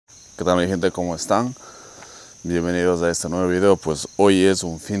¿qué tal mi gente? ¿Cómo están? Bienvenidos a este nuevo video. Pues hoy es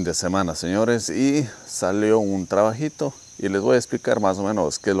un fin de semana, señores, y salió un trabajito y les voy a explicar más o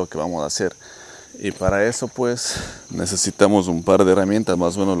menos qué es lo que vamos a hacer. Y para eso pues necesitamos un par de herramientas,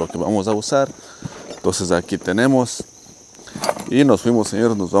 más o menos lo que vamos a usar. Entonces aquí tenemos y nos fuimos,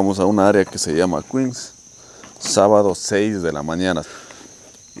 señores, nos vamos a una área que se llama Queens, sábado 6 de la mañana.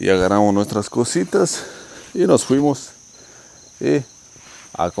 Y agarramos nuestras cositas y nos fuimos. Y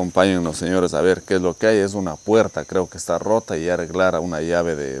acompáñennos, señores, a ver qué es lo que hay. Es una puerta, creo que está rota, y arreglar una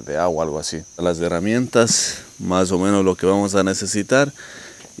llave de agua, algo así. Las herramientas, más o menos lo que vamos a necesitar.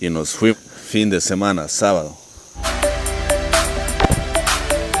 Y nos fuimos. Fin de semana, sábado.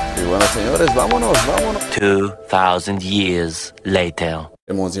 Y bueno, señores, vámonos. 2000 years later.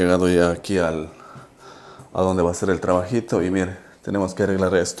 Hemos llegado ya aquí a donde va a ser el trabajito. Y mire, tenemos que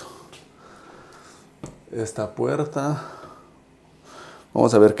arreglar esto. Esta puerta.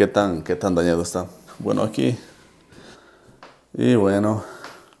 Vamos a ver qué tan dañado está. Bueno, aquí. Y bueno.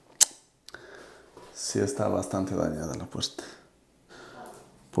 Sí está bastante dañada la puerta.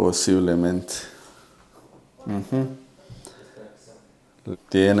 Posiblemente.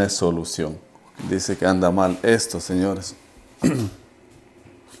 Tiene solución. Dice que anda mal esto, señores.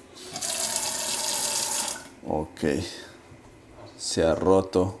 Ok. Se ha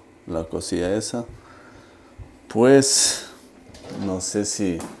roto la cosilla esa. Pues no sé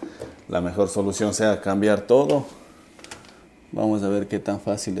si la mejor solución sea cambiar todo. Vamos a ver qué tan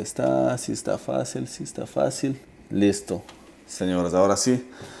fácil está. Si está fácil, si está fácil. Listo. Señores, ahora sí,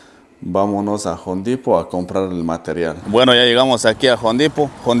 vámonos a Home Depot a comprar el material. Bueno, ya llegamos aquí a Home Depot.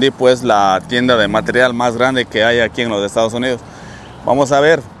 Home Depot es la tienda de material más grande que hay aquí en los Estados Unidos. Vamos a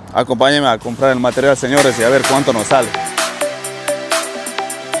ver, acompáñenme a comprar el material, señores, y a ver cuánto nos sale.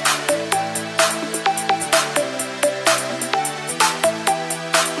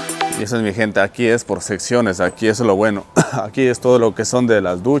 Y eso es, mi gente, aquí es por secciones, aquí es lo bueno. Aquí es todo lo que son de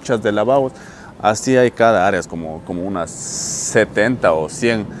las duchas, de lavabos. Así hay cada área, es como unas 70 o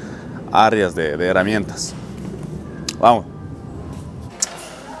 100 áreas de herramientas. Vamos.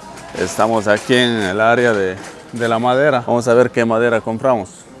 Estamos aquí en el área de la madera. Vamos a ver qué madera compramos.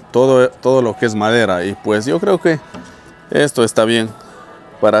 Todo lo que es madera. Y pues yo creo que esto está bien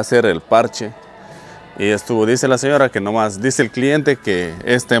para hacer el parche. Y dice la señora que nomás, dice el cliente que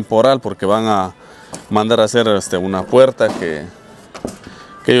es temporal porque van a mandar a hacer una puerta que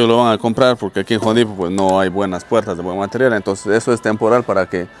ellos lo van a comprar, porque aquí en Home Depot pues no hay buenas puertas de buen material. Entonces eso es temporal para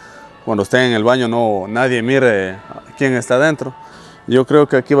que cuando estén en el baño nadie mire quién está adentro. Yo creo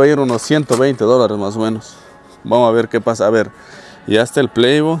que aquí va a ir unos $120 más o menos. Vamos a ver qué pasa. A ver, ya está el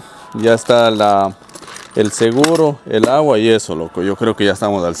playboy, ya está el seguro, el agua y eso, loco. Yo creo que ya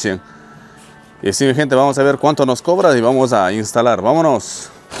estamos al 100. Y sí, mi gente, vamos a ver cuánto nos cobra y vamos a instalar. Vámonos.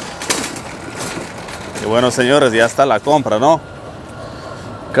 Y bueno, señores, ya está la compra, ¿no?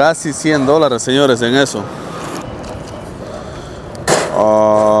 Casi $100, señores, en eso.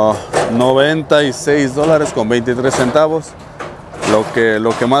 $96.23.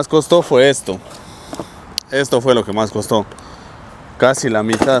 Lo que más costó fue esto. Esto fue lo que más costó. Casi la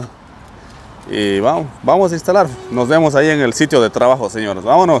mitad. Y vamos a instalar. Nos vemos ahí en el sitio de trabajo, señores.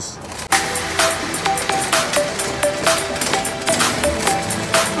 Vámonos.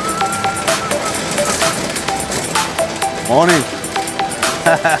 Morning.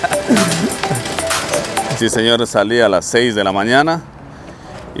 Sí, señores, salí a las 6 de la mañana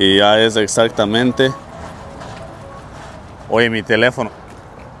y ya es exactamente. Oye, mi teléfono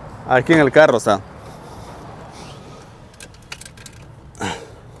aquí en el carro está.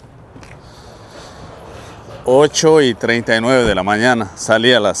 Ocho y 39 de la mañana.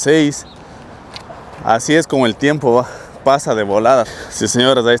 Salí a las 6. Así es como el tiempo pasa de volada. Sí,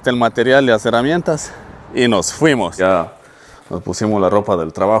 señores, ahí está el material y las herramientas y nos fuimos. Ya nos pusimos la ropa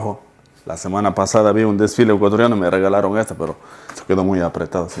del trabajo. La semana pasada vi un desfile ecuatoriano y me regalaron esta, pero se quedó muy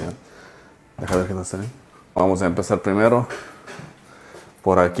apretado, señor. Deja ver qué nos sale. Vamos a empezar primero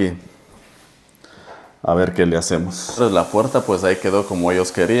por aquí. A ver qué le hacemos. Entonces, la puerta pues ahí quedó como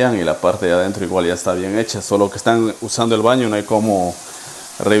ellos querían y la parte de adentro igual ya está bien hecha. Solo que están usando el baño, no hay como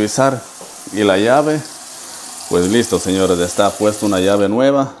revisar. Y la llave, pues listo, señores. Está puesta una llave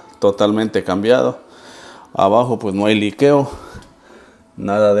nueva, totalmente cambiado. Abajo pues no hay liqueo.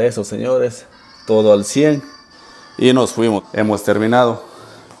 Nada de eso, señores. Todo al 100. Y nos fuimos. Hemos terminado.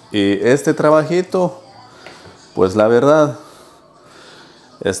 Y este trabajito, pues la verdad,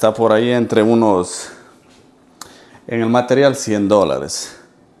 está por ahí entre unos, en el material, $100.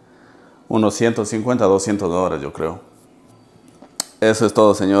 Unos 150, $200, yo creo. Eso es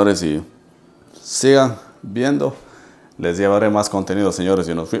todo, señores. Y sigan viendo Les llevaré más contenido, señores.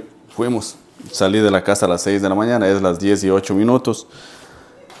 Y nos fuimos. Salí de la casa a las 6 de la mañana, es las 10:08 minutos.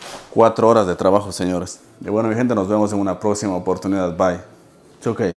 4 horas de trabajo, señores. Y bueno, mi gente, nos vemos en una próxima oportunidad. Bye. It's okay.